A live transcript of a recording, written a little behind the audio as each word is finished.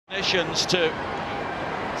conditions to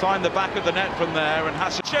find the back of the net from there, and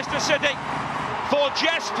Manchester City for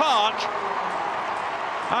Jess Park,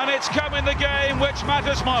 and it's come in the game which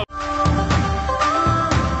matters most.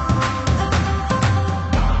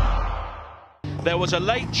 There was a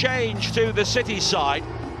late change to the City side.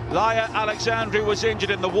 Laia Alexandru was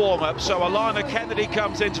injured in the warm-up, so Alana Kennedy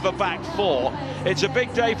comes into the back four. It's a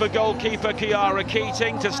big day for goalkeeper Kiara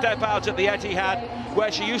Keating to step out at the Etihad,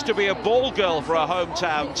 where she used to be a ball girl for her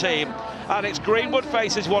hometown team. Alex Greenwood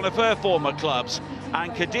faces one of her former clubs,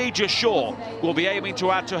 and Khadija Shaw will be aiming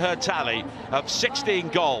to add to her tally of 16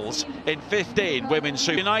 goals in 15 women's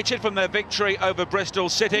Super. United, from their victory over Bristol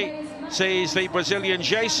City, sees the Brazilian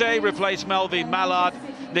Jesse replace Melvin Mallard.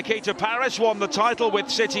 Nikita Paris won the title with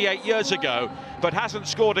City 8 years ago, but hasn't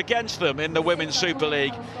scored against them in the Women's Super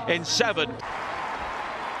League in 7.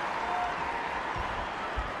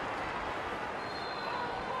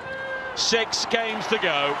 Six games to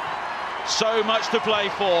go, so much to play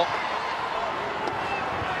for.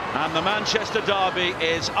 And the Manchester derby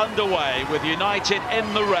is underway with United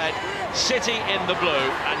in the red, City in the blue,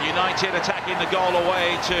 and United attacking the goal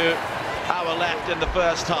away to our left in the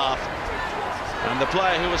first half. And the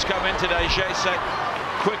player who has come in today, Jesse,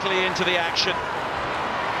 quickly into the action.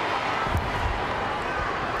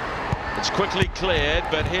 It's quickly cleared,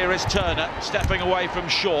 but here is Turner stepping away from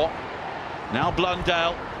Shaw. Now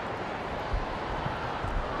Blundell.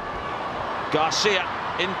 Garcia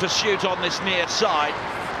in pursuit on this near side.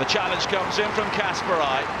 The challenge comes in from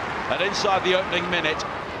Kasparai, and inside the opening minute,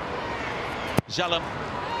 Zellum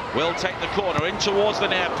will take the corner in towards the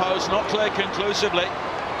near post, not clear conclusively.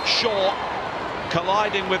 Shaw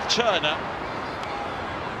colliding with Turner.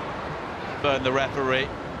 Burn the referee,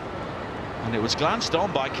 and it was glanced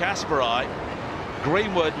on by Kasparai.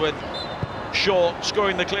 Greenwood with Shaw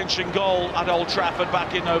scoring the clinching goal at Old Trafford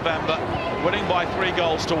back in November, winning by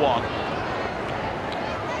 3-1.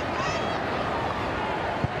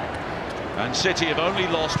 And City have only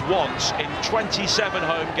lost once in 27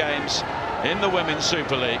 home games in the Women's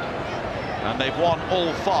Super League, and they've won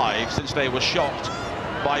all 5 since they were shocked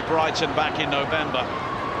by Brighton back in November.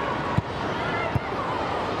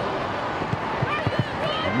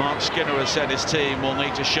 And Mark Skinner has said his team will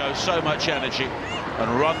need to show so much energy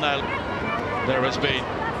and run there. There has been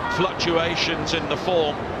fluctuations in the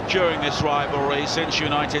form during this rivalry since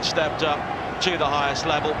United stepped up to the highest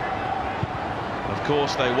level. Of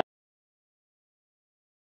course, they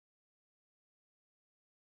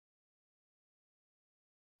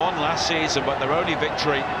won last season, but their only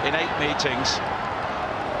victory in 8 meetings.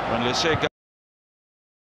 When Lucia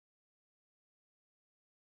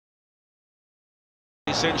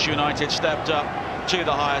since United stepped up to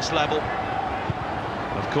the highest level.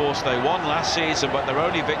 Of course, they won last season, but their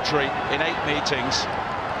only victory in 8 meetings.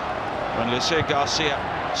 When Lucia Garcia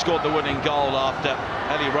scored the winning goal after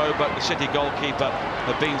Ellie Roebuck, the City goalkeeper,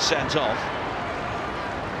 had been sent off.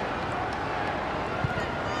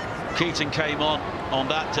 Keating came on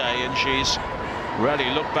that day, and she's really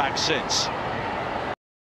looked back since.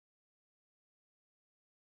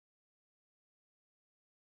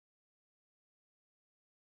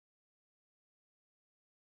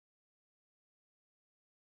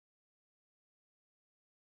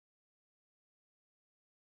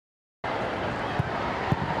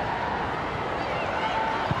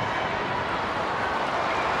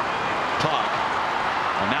 Clark,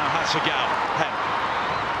 and now Hasegawa. Hemp.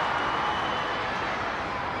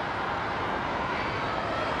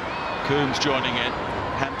 Coombs joining in.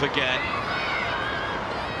 Hemp again.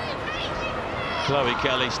 Chloe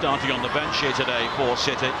Kelly starting on the bench here today for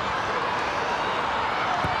City.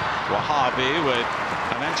 Wahabi with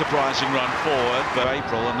an enterprising run forward for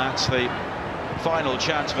April, and that's the final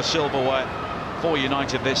chance for silverware for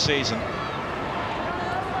United this season.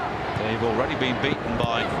 They've already been beaten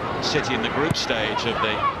by City in the group stage of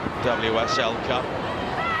the WSL Cup.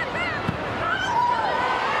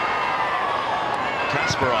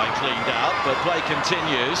 Kasparai cleaned out, but play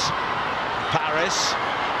continues. Paris,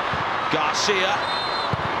 Garcia,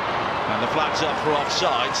 and the flag's up for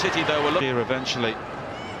offside. City, though, were here eventually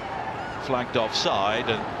flagged offside,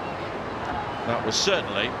 and that was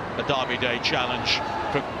certainly a Derby Day challenge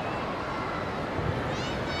from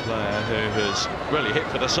a player who has really hit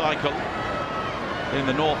for the cycle in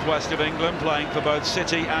the northwest of England, playing for both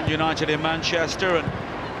City and United in Manchester, and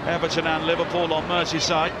Everton and Liverpool on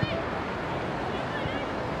Merseyside.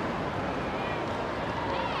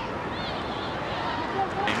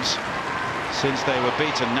 Since they were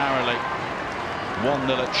beaten narrowly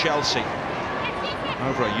 1-0 at Chelsea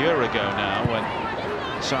over a year ago now, when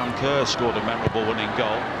Sam Kerr scored a memorable winning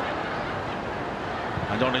goal.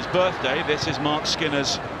 And on his birthday, this is Mark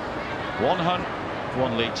Skinner's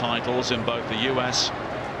won league titles in both the US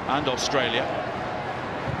and Australia.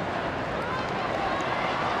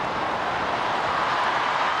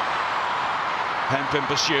 Hemp in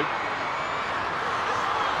pursuit.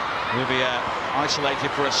 Riviere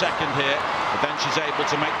isolated for a second here, but then she's able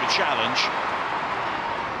to make the challenge.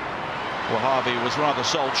 Wahhabi was rather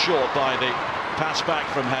sold short by the pass back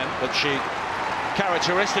from Hemp, but she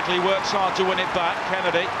characteristically works hard to win it back.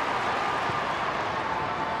 Kennedy.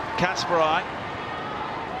 Kasparai.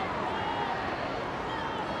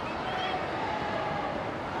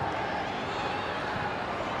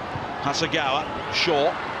 Hasegawa,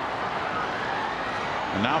 short.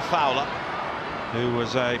 And now Fowler, who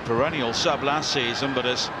was a perennial sub last season but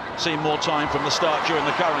has seen more time from the start during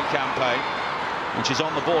the current campaign. And she's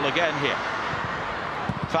on the ball again here.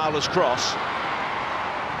 Fowler's cross.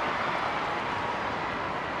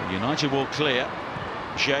 And United will clear.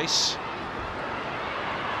 Jace.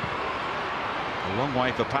 A long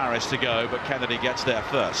way for Paris to go, but Kennedy gets there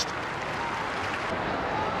first.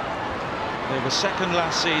 They were second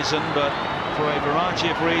last season, but for a variety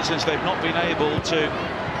of reasons they've not been able to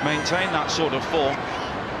maintain that sort of form.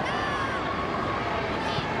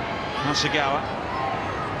 Hasegawa.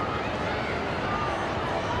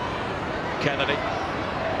 Kennedy.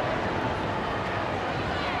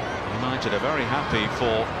 United are very happy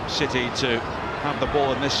for City to have the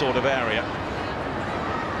ball in this sort of area.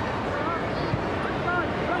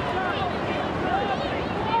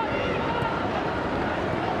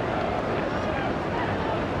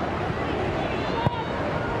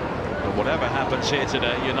 Whatever happens here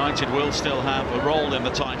today, United will still have a role in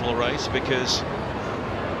the title race because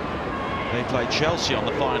they played Chelsea on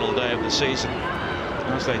the final day of the season,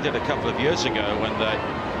 as they did a couple of years ago when they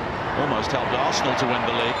almost helped Arsenal to win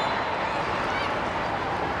the league.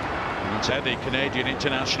 And the Canadian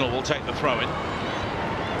international will take the throw-in.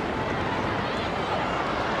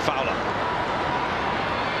 Fowler.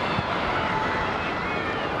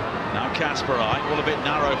 Now Kasparai, all a bit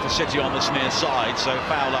narrow for City on this near side, so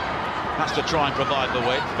Fowler has to try and provide the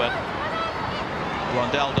width, but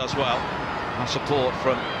Rondell does well. And support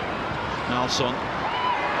from Nelson.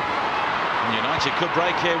 And United could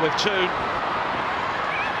break here with two.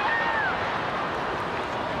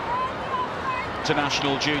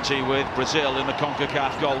 International duty with Brazil in the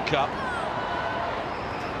CONCACAF Gold Cup.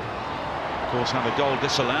 Of course, had a goal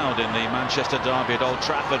disallowed in the Manchester derby at Old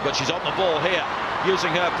Trafford, but she's on the ball here,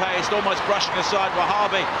 using her pace, almost brushing aside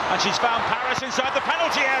Wahhabi, and she's found Paris inside the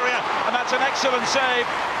penalty area, and that's an excellent save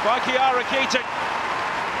by Chiara Keating.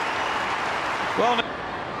 Well,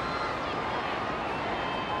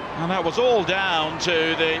 and that was all down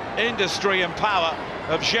to the industry and power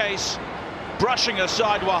of Jace, brushing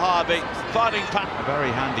aside Wahhabi, finding Paris. A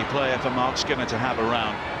very handy player for Mark Skinner to have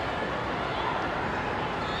around.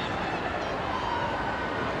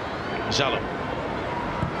 Zella.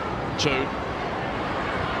 Toon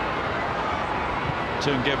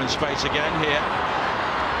given space again here.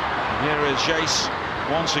 And here is Jace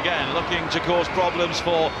once again looking to cause problems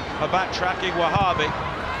for a backtracking Wahhabi.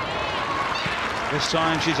 This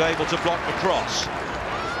time she's able to block the cross.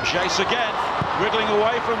 Jace again wriggling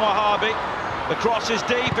away from Wahhabi. The cross is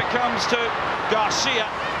deep, it comes to Garcia.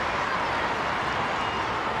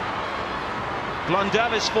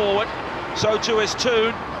 Blundell is forward, so too is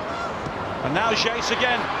Toon. And now Jace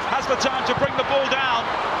again has the time to bring the ball down.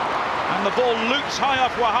 And the ball loops high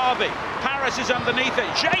off Wahhabi. Paris is underneath it.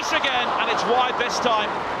 Jace again, and it's wide this time.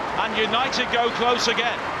 And United go close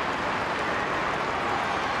again.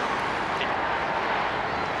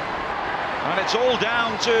 And it's all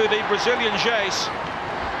down to the Brazilian Jace,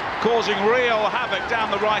 causing real havoc down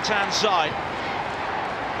the right-hand side.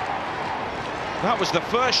 That was the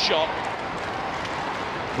first shot,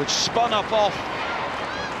 which spun up off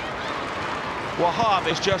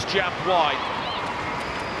Wahhabi, is just jabbed wide.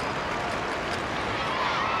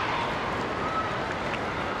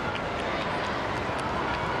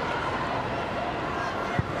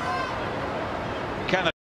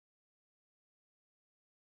 Kennedy.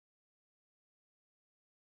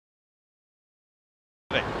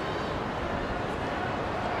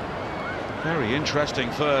 Very interesting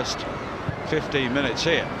first 15 minutes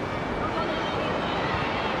here.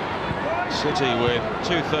 City with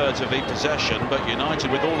 2/3 of the possession, but United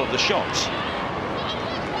with all of the shots.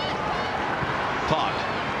 Park.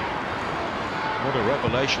 What a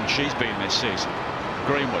revelation she's been this season.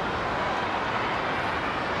 Greenwood.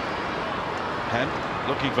 Hemp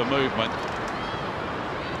looking for movement.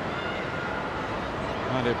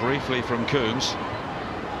 Had it briefly from Coombs.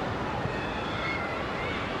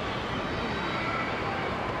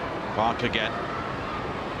 Park again.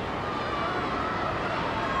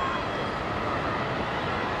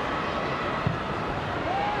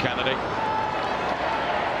 Kennedy.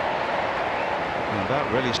 And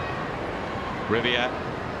that really... Riviere.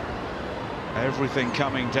 Everything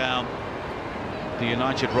coming down the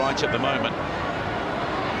United right at the moment.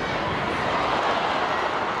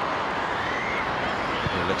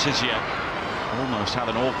 Letizia almost had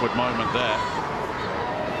an awkward moment there.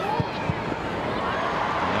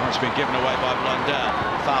 And now it's been given away by Blundell.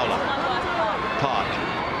 Fowler. Park.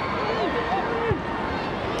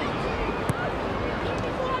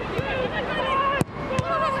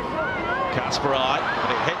 Kasparai,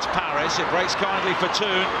 but it hits Paris. It breaks kindly for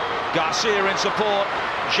Toon. Garcia in support.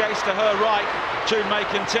 Jace to her right. Toon may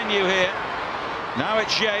continue here. Now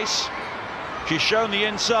it's Jace. She's shown the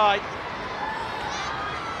inside,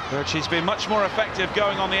 but she's been much more effective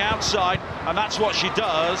going on the outside, and that's what she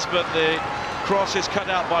does. But the cross is cut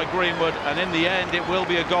out by Greenwood, and in the end it will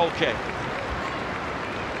be a goal kick.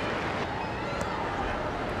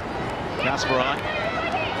 Kasparai.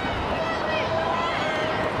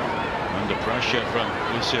 Under pressure from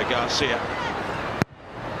Lucia Garcia.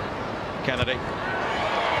 Kennedy.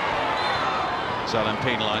 Zelen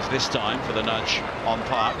penalised this time for the nudge on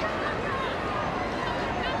Park.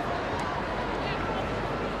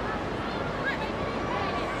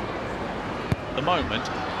 At the moment,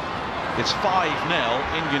 it's 5-0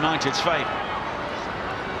 in United's favour.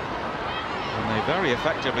 And they very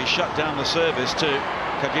effectively shut down the service to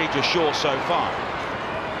Khadija Shaw so far.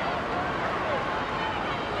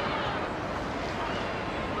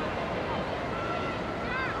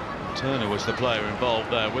 Turner was the player involved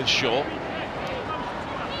there with Shaw.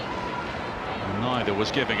 And neither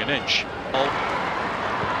was giving an inch.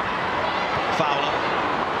 Fowler.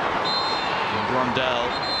 And Blundell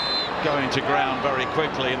going to ground very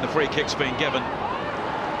quickly, and the free kick's been given.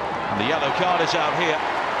 And the yellow card is out here.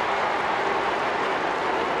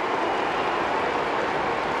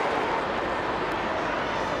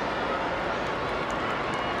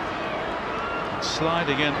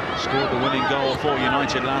 Sliding in, scored the winning goal for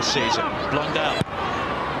United last season. Blundell.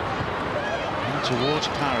 And towards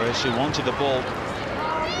Paris, who wanted the ball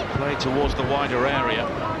played towards the wider area.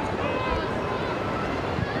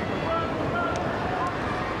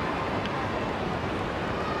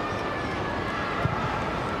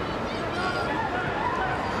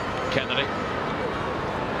 Kennedy.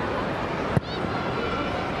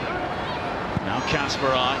 Now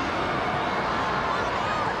Kasparai.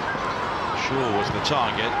 Shaw was the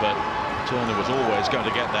target, but Turner was always going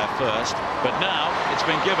to get there first. But now it's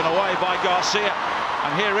been given away by Garcia.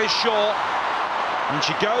 And here is Shaw. And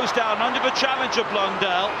she goes down under the challenge of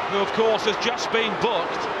Blundell, who of course has just been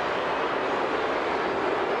booked.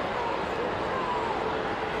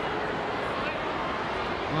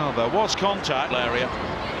 Well, there was contact area.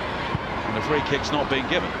 And the free kick's not being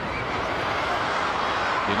given.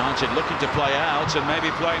 United looking to play out and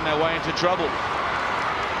maybe playing their way into trouble.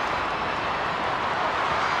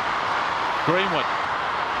 Greenwood.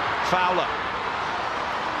 Fowler.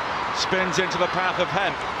 Spins into the path of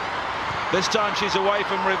Hemp. This time she's away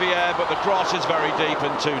from Riviere, but the cross is very deep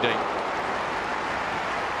and too deep.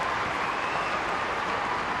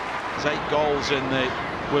 There's 8 goals in the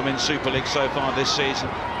Women's Super League so far this season.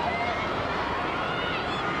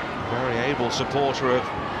 Very able supporter of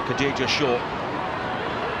Khadija Shaw.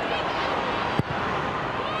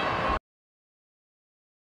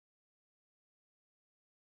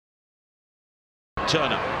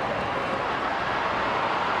 Turner.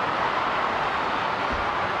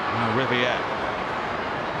 Now Riviere.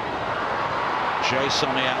 Chase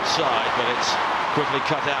on the outside, but it's quickly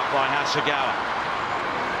cut out by Hasegawa.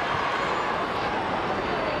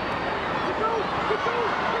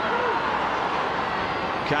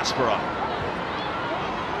 Kasparai.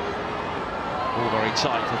 All very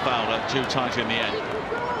tight for Fowler, too tight in the end.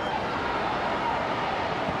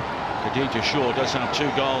 Khadija Shaw does have 2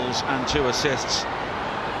 goals and 2 assists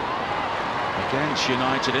against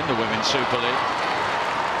United in the Women's Super League.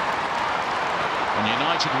 And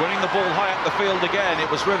United winning the ball high up the field again. It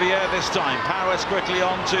was Riviere this time. Paris quickly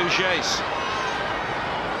on to Jace.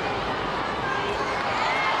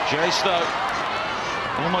 Jace, though,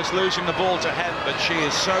 almost losing the ball to Hemp, but she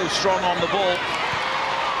is so strong on the ball.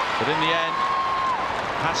 But in the end,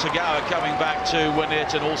 Hasegawa coming back to win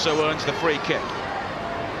it and also earns the free kick.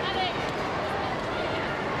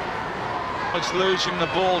 Almost losing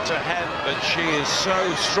the ball to Hemp, but she is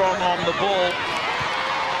so strong on the ball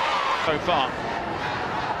so far.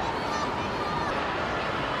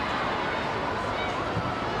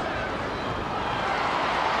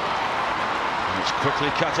 And it's quickly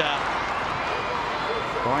cut out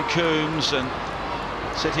by Coombs, and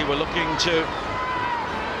City were looking to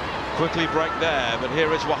quickly break there, but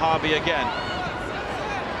here is Wahabi again.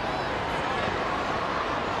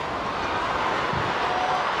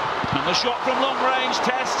 the shot from long range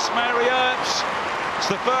tests Mary Earps.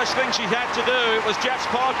 It's the first thing she had to do. It was Jess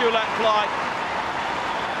Park who let fly,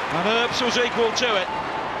 and Earps was equal to it.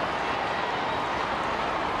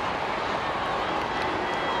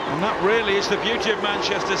 And that really is the beauty of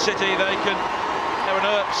Manchester City. They can, and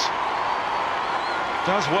Earps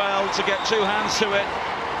does well to get two hands to it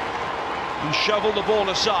and shovel the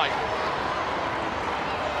ball aside.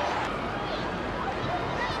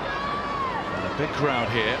 A big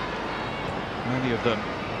crowd here, many of them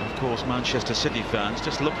of course Manchester City fans,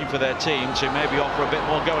 just looking for their team to maybe offer a bit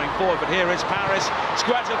more going forward. But here is Paris,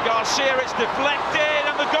 squatted Garcia, it's deflected,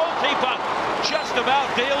 and the goalkeeper just about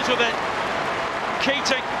deals with it.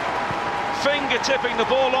 Keating finger-tipping the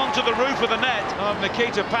ball onto the roof of the net of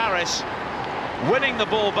Nikita Paris, winning the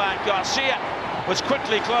ball back. Garcia was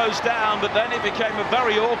quickly closed down, but then it became a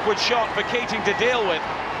very awkward shot for Keating to deal with.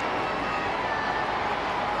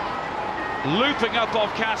 Looping up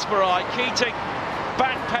off Kasparai, Keating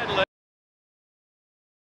backpedaling.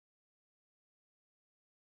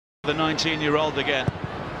 The 19-year-old again.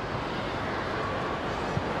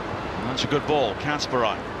 And that's a good ball,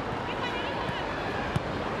 Kasparai.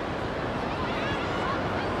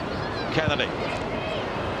 Kennedy.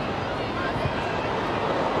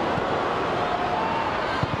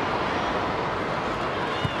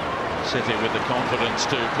 City with the confidence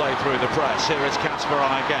to play through the press. Here is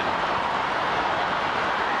Kasparai again.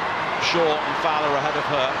 Shaw and Fowler ahead of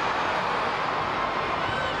her.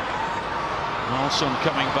 Nelson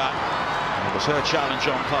coming back. It was her challenge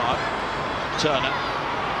on Park. Turner.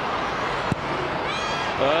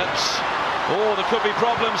 Earps. Oh, there could be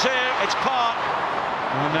problems here. It's Park.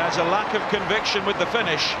 And there's a lack of conviction with the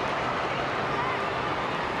finish.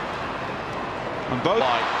 And both.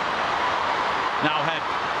 Now Hem.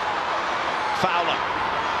 Fowler.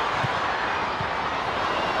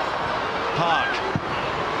 Park.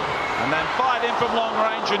 And then fired in from long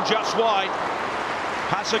range and just wide.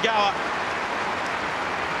 Hasegawa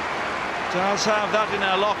does have that in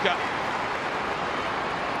her locker.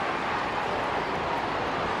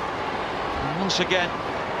 And once again,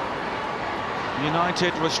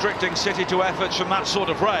 United restricting City to efforts from that sort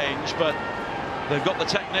of range, but they've got the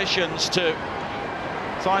technicians to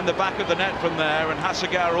find the back of the net from there, and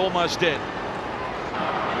Hasegawa almost did.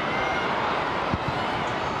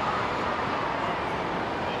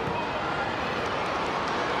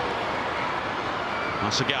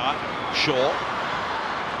 Hasegawa, Shaw.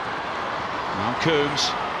 Now Coombs.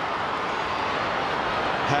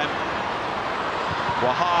 Hem.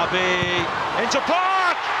 Wahabi into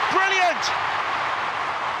Park! Brilliant!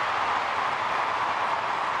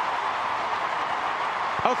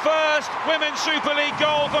 A first Women's Super League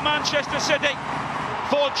goal for Manchester City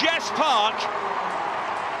for Jess Park,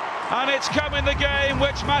 and it's come in the game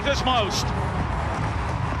which matters most.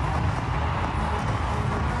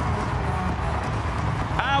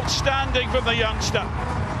 Outstanding from the youngster.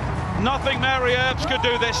 Nothing Mary Earps could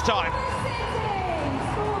do this time.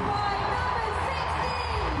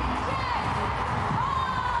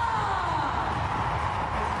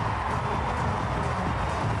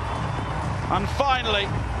 And finally,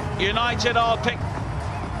 United are picked.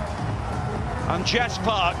 And Jess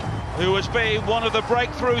Park, who has been one of the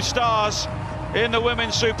breakthrough stars in the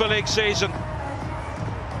Women's Super League season.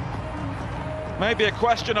 Maybe a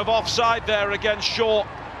question of offside there against Shaw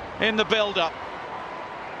in the build-up.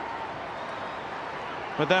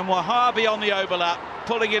 But then Wahabi on the overlap,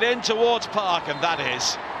 pulling it in towards Park, and that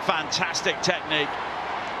is fantastic technique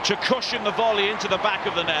to cushion the volley into the back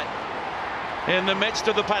of the net in the midst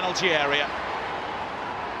of the penalty area.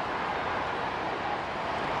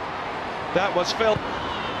 That was Phil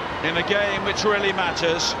in a game which really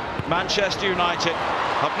matters. Manchester United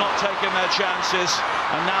have not taken their chances,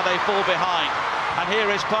 and now they fall behind. And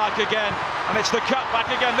here is Park again, and it's the cut back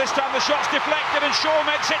again. This time the shot's deflected, and Shaw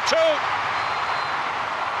makes it two.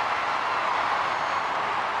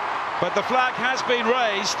 But the flag has been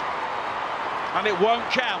raised, and it won't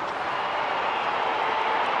count.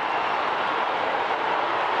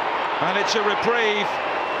 And it's a reprieve.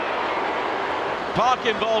 Park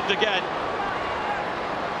involved again.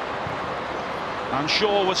 And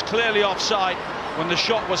Shaw was clearly offside when the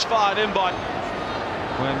shot was fired in by...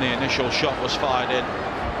 When the initial shot was fired in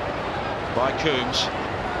by Coombs.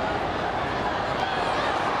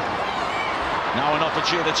 Now an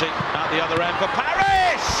opportunity at the other end for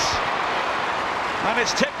Paris! And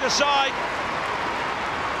it's tipped aside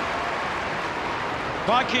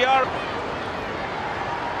by Chiara.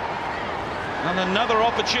 And another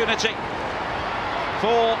opportunity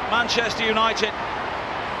for Manchester United.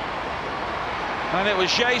 And it was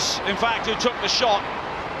Jace, in fact, who took the shot.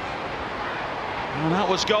 And that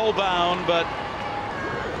was goal bound, but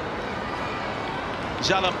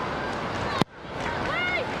Zalem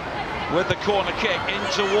with the corner kick in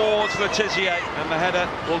towards Letizia, and the header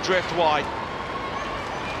will drift wide.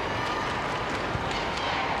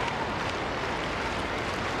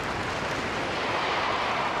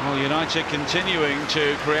 Well, United continuing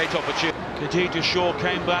to create opportunity. Khadija Shaw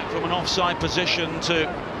came back from an offside position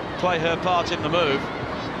to play her part in the move.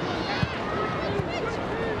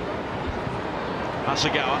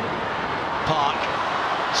 Hasegawa, Park,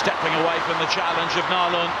 stepping away from the challenge of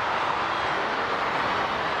Nalun.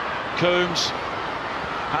 Coombs,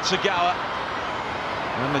 Hasegawa,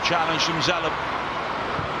 and the challenge from Zalem.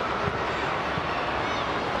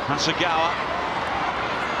 Hasegawa,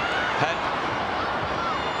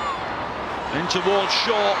 in towards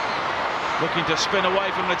Shaw, looking to spin away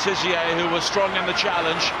from Letizia, who was strong in the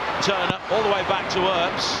challenge. Turner all the way back to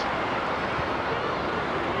Earps,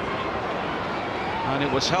 and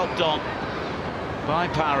it was helped on by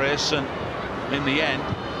Paris, and in the end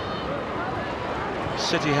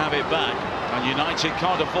City have it back, and United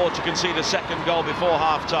can't afford to concede a second goal before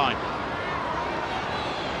half-time.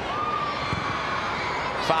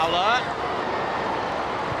 Fowler,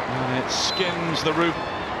 and it skims the roof.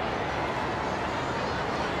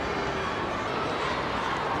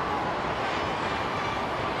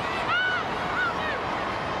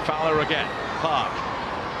 Fowler again, Park.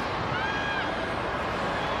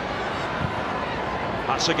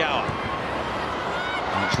 Hasegawa.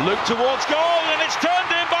 And it's looped towards goal, and it's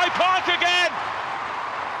turned in by Park again.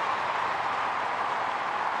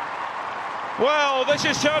 Well, this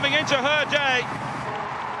is turning into her day.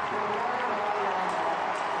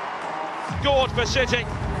 Scored for City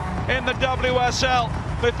in the WSL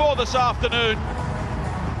before this afternoon,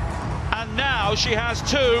 and now she has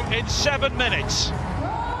 2 in 7 minutes.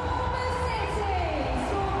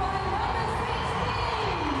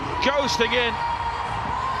 Coasting in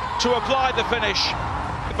to apply the finish.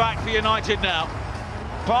 Back for United now.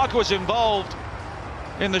 Parker was involved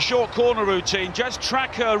in the short corner routine, just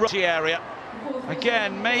track her area.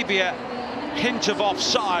 Again, maybe a hint of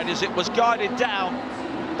offside as it was guided down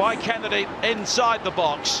by Kennedy inside the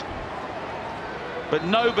box. But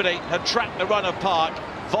nobody had tracked the run of Park.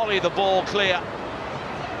 Volley the ball clear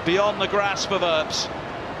beyond the grasp of Earps.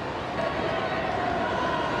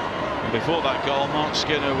 Before that goal, Mark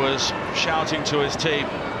Skinner was shouting to his team,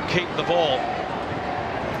 keep the ball.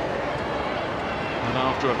 And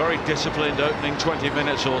after a very disciplined opening 20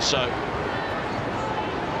 minutes or so,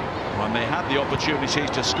 when they had the opportunities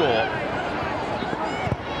to score,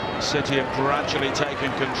 City have gradually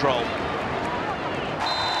taken control.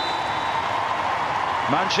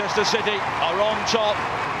 Manchester City are on top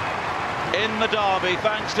in the derby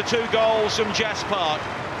thanks to 2 goals from Jess Park.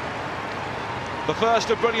 The first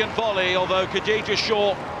a brilliant volley, although Khadija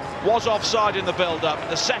Shaw was offside in the build-up.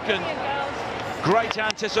 The second, great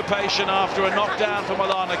anticipation after a knockdown from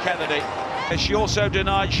Alana Kennedy. She also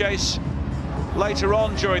denied chase later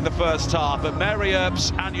on during the first half, but Mary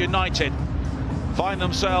Earps and United find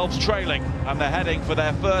themselves trailing, and they're heading for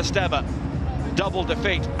their first ever double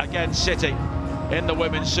defeat against City in the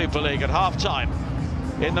Women's Super League at half-time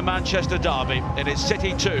in the Manchester derby. It is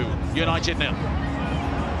City 2, United 0.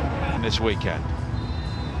 This weekend.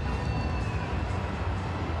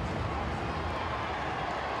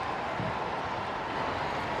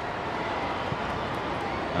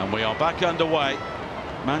 And we are back underway.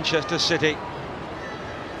 Manchester City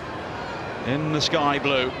in the sky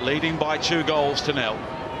blue, leading by 2 goals to 0.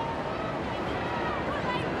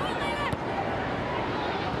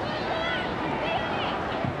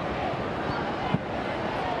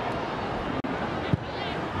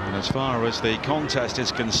 As far as the contest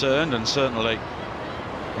is concerned, and certainly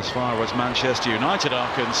as far as Manchester United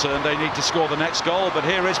are concerned, they need to score the next goal. But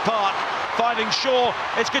here is Park finding Shaw.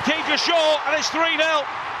 It's Khadija Shaw, and it's 3-0.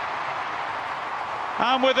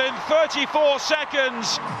 And within 34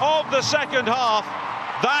 seconds of the second half,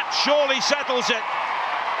 that surely settles it.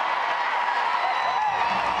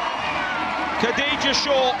 Khadija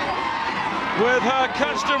Shaw with her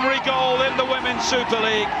customary goal in the Women's Super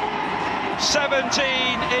League. 17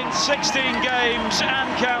 in 16 games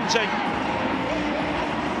and counting.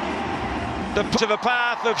 To the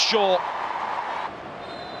path of Shaw.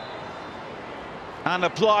 And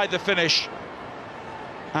apply the finish,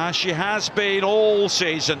 as she has been all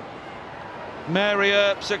season. Mary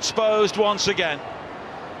Earps exposed once again.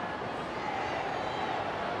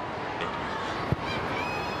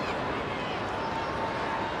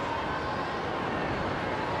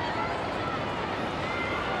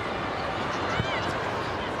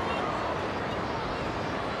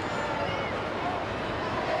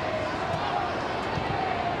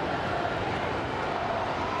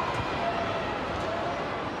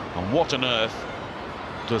 what on earth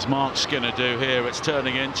does Mark Skinner do here? It's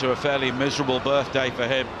turning into a fairly miserable birthday for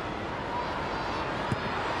him.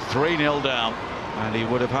 3-0 down, and he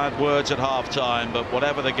would have had words at half-time, but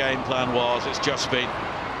whatever the game plan was, it's just been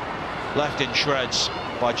left in shreds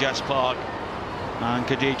by Jess Park and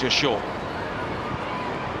Khadija Shaw.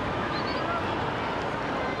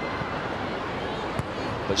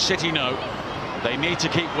 But City know they need to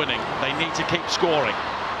keep winning, they need to keep scoring,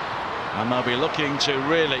 and they'll be looking to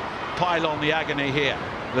really pile on the agony here.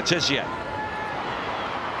 Letizia.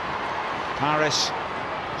 Paris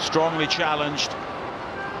strongly challenged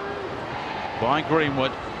by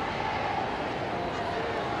Greenwood.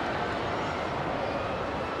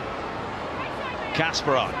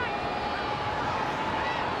 Kasparov.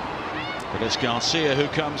 But it's Garcia who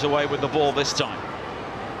comes away with the ball this time.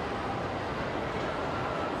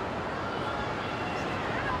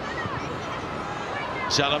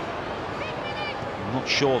 Selim. I'm not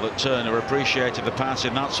sure that Turner appreciated the pass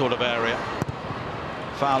in that sort of area.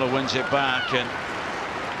 Fowler wins it back, and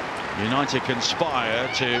United conspire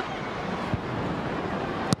to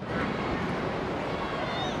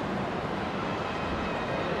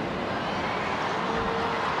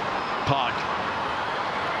Park.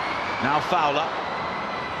 Now Fowler.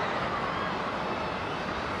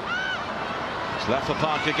 It's left for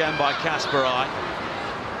Park again by Kasparov.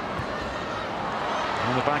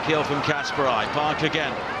 On the back heel from Kasparov. Park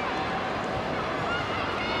again.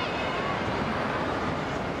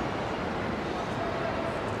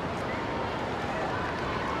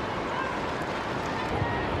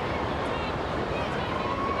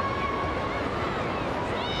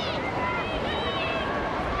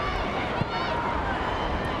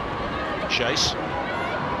 Chase.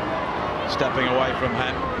 Stepping away from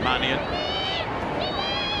him, Mannion.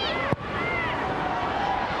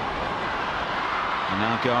 And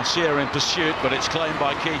now Garcia in pursuit, but it's claimed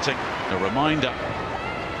by Keating. A reminder,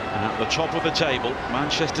 at the top of the table,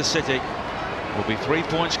 Manchester City will be 3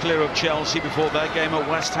 points clear of Chelsea before their game at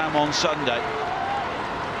West Ham on Sunday.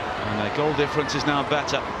 And their goal difference is now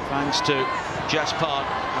better, thanks to Jess Park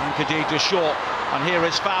and Khadija Shaw. And here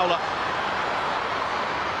is Fowler.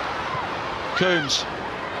 Coombs.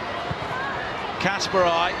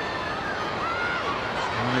 Kasparov.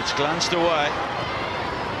 And it's glanced away.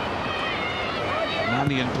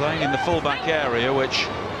 Mannion playing in the full-back area, which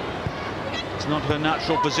is not her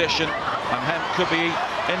natural position, and Hemp could be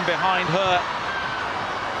in behind her.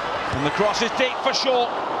 And the cross is deep for Shaw,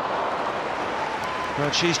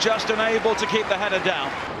 but she's just unable to keep the header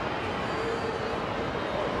down.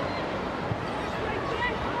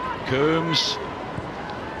 Coombs.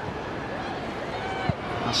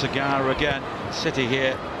 Hasegawa again. City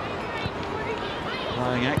here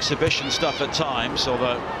playing exhibition stuff at times,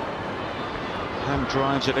 although Ham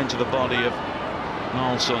drives it into the body of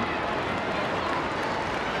Nalsson.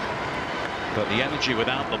 But the energy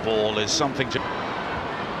without the ball is something to...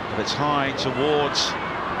 But it's high towards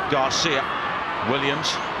Garcia. Williams.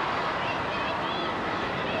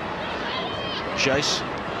 Chase.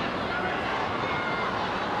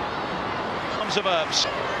 Comes of Earps.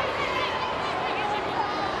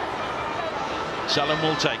 Selim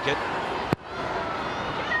will take it.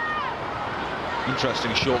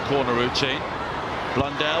 Interesting short corner routine.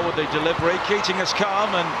 Blundell with the delivery. Keating has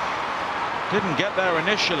come and didn't get there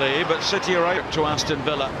initially, but City are able to Aston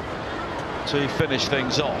Villa to finish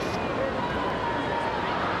things off.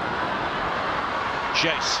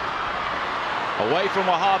 Chase. Away from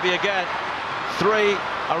Wahhabi again. 3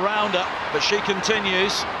 around her, but she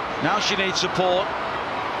continues. Now she needs support.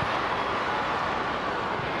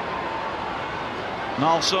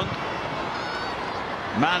 Nalsson.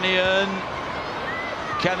 Mannion.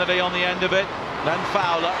 Kennedy on the end of it. Then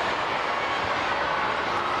Fowler.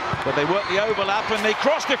 But they work the overlap and the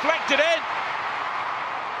cross deflected in.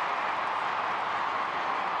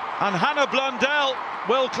 And Hannah Blundell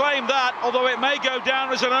will claim that, although it may go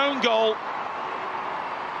down as an own goal.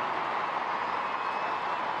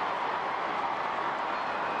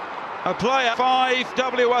 A player, 5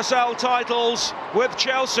 WSL titles with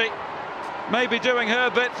Chelsea, maybe doing her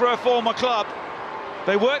bit for her former club.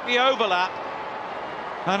 They worked the overlap,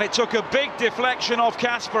 and it took a big deflection off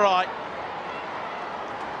Kasparov.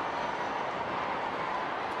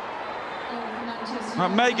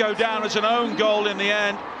 That may go down as an own goal in the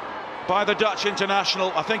end by the Dutch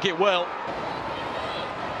international. I think it will.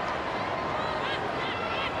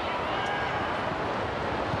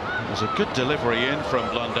 There's a good delivery in from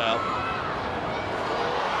Blundell.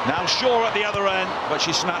 Now Shaw at the other end, but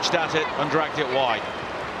she snatched at it and dragged it wide.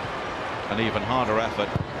 An even harder effort.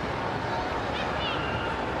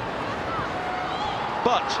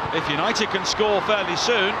 But if United can score fairly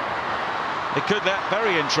soon, It could get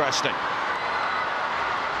very interesting.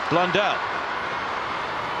 Blundell.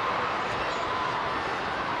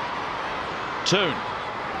 Toon.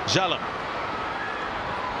 Zellum.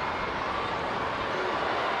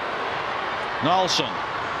 Nilsson.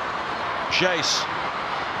 Chase.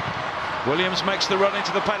 Williams makes the run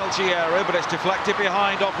into the penalty area, but it's deflected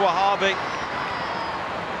behind off Wahabi.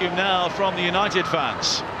 Now from the United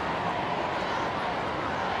fans.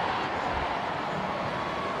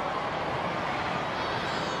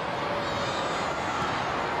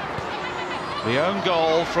 The own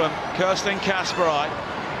goal from Kirsten Kasperaj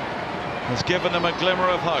has given them a glimmer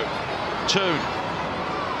of hope. Toon.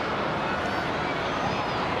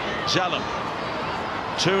 Zellum.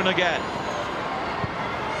 Toon again.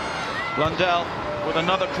 Blundell with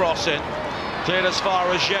another cross in. Cleared as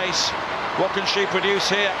far as Jace. What can she produce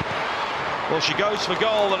here? Well, she goes for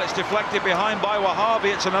goal and it's deflected behind by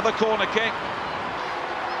Wahabi. It's another corner kick.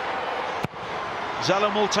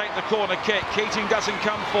 Zellum will take the corner kick. Keating doesn't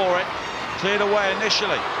come for it. Cleared away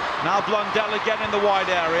initially. Now Blundell again in the wide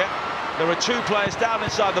area. There are two players down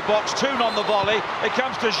inside the box. Toon on the volley. It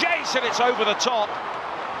comes to Jace and it's over the top.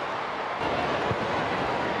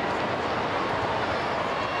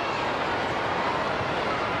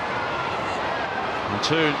 And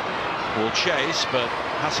Toon will chase, but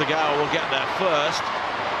Hasegawa will get there first.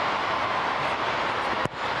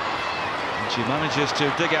 And she manages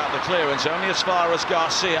to dig out the clearance only as far as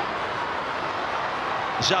Garcia.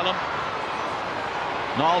 Zellum.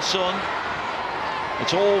 Nilsson.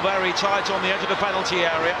 It's all very tight on the edge of the penalty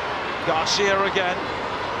area. Garcia again.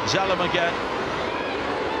 Zellum again.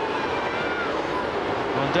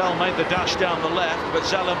 Blundell made the dash down the left, but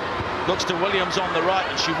Zellum looks to Williams on the right,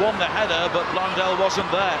 and she won the header, but Blundell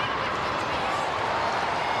wasn't there.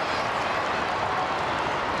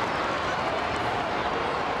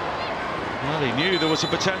 Well, he knew there was a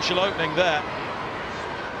potential opening there.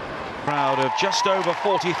 Crowd of just over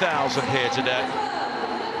 40,000 here today.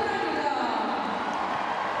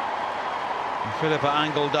 Philippa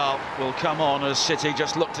Angeldal will come on as City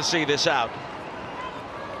just look to see this out.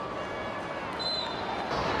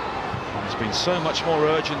 There's been so much more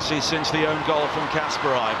urgency since the own goal from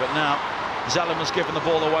Kasperaj, but now Zellum has given the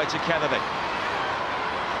ball away to Kennedy.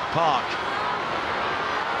 Park.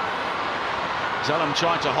 Zellum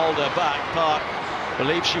tried to hold her back. Park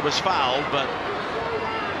believes she was fouled, but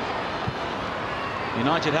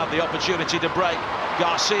United have the opportunity to break.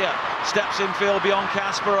 Garcia steps infield beyond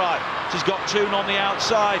Kasperaj. She's got Toon on the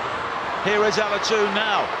outside. Here is Ella Toon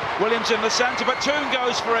now. Williams in the centre, but Toon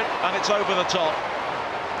goes for it, and it's over the top.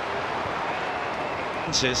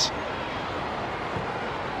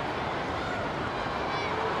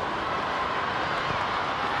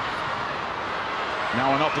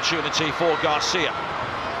 Now an opportunity for Garcia.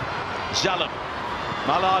 Zellum.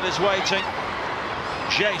 Mallard is waiting.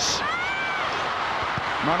 Jace.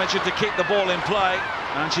 Managing to keep the ball in play,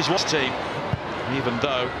 and she's watched team, even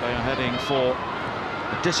though they are heading for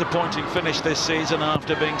a disappointing finish this season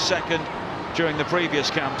after being second during the previous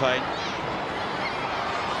campaign.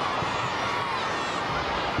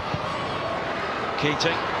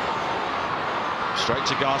 Keating. Straight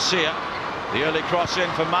to Garcia. The early cross in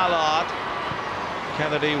for Mallard.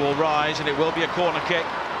 Kennedy will rise, and it will be a corner kick.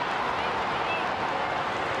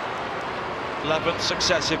 11th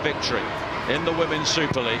successive victory in the Women's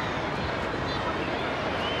Super League.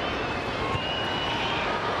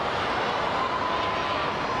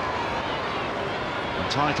 The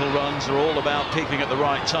title runs are all about peaking at the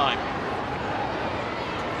right time,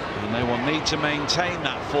 and they will need to maintain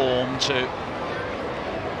that form to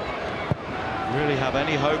really have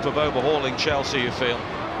any hope of overhauling Chelsea, you feel.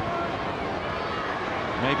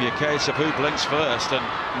 Maybe a case of who blinks first, and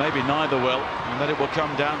maybe neither will, and then it will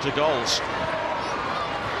come down to goals.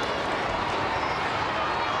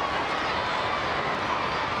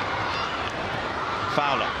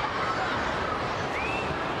 Fowler.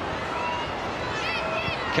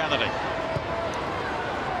 Kennedy.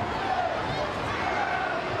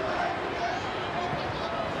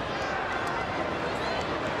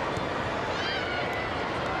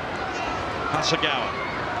 Hasegawa.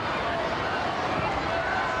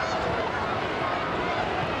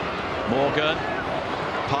 Morgan.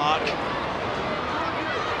 Park.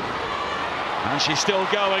 And she's still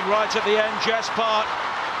going right at the end. Jess Park.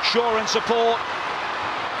 Shaw in support.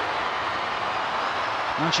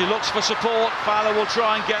 And she looks for support. Fowler will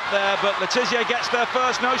try and get there, but Letizia gets there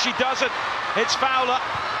first. No, she doesn't. It's Fowler.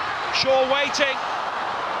 Shaw waiting.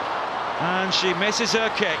 And she misses her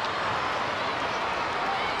kick.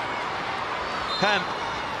 Hemp.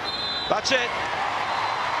 That's it.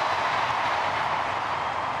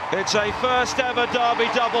 It's a first ever derby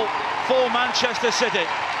double. for Manchester City.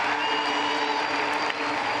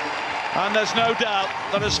 And there's no doubt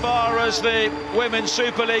that as far as the Women's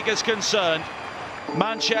Super League is concerned,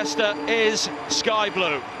 Manchester is sky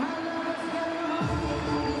blue.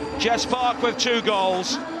 Jess Park with 2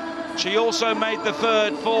 goals. She also made the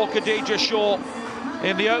third for Khadija Shaw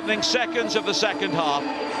in the opening seconds of the second half.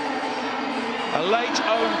 A late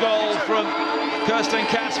own goal from Kirsten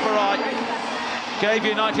Kasperaj gave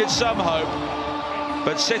United some hope,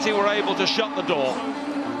 but City were able to shut the door,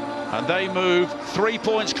 and they move 3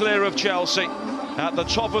 points clear of Chelsea at the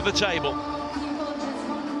top of the table.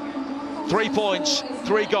 3 points,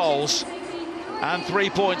 3 goals, and 3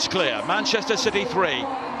 points clear. Manchester City 3,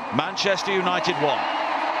 Manchester United 1.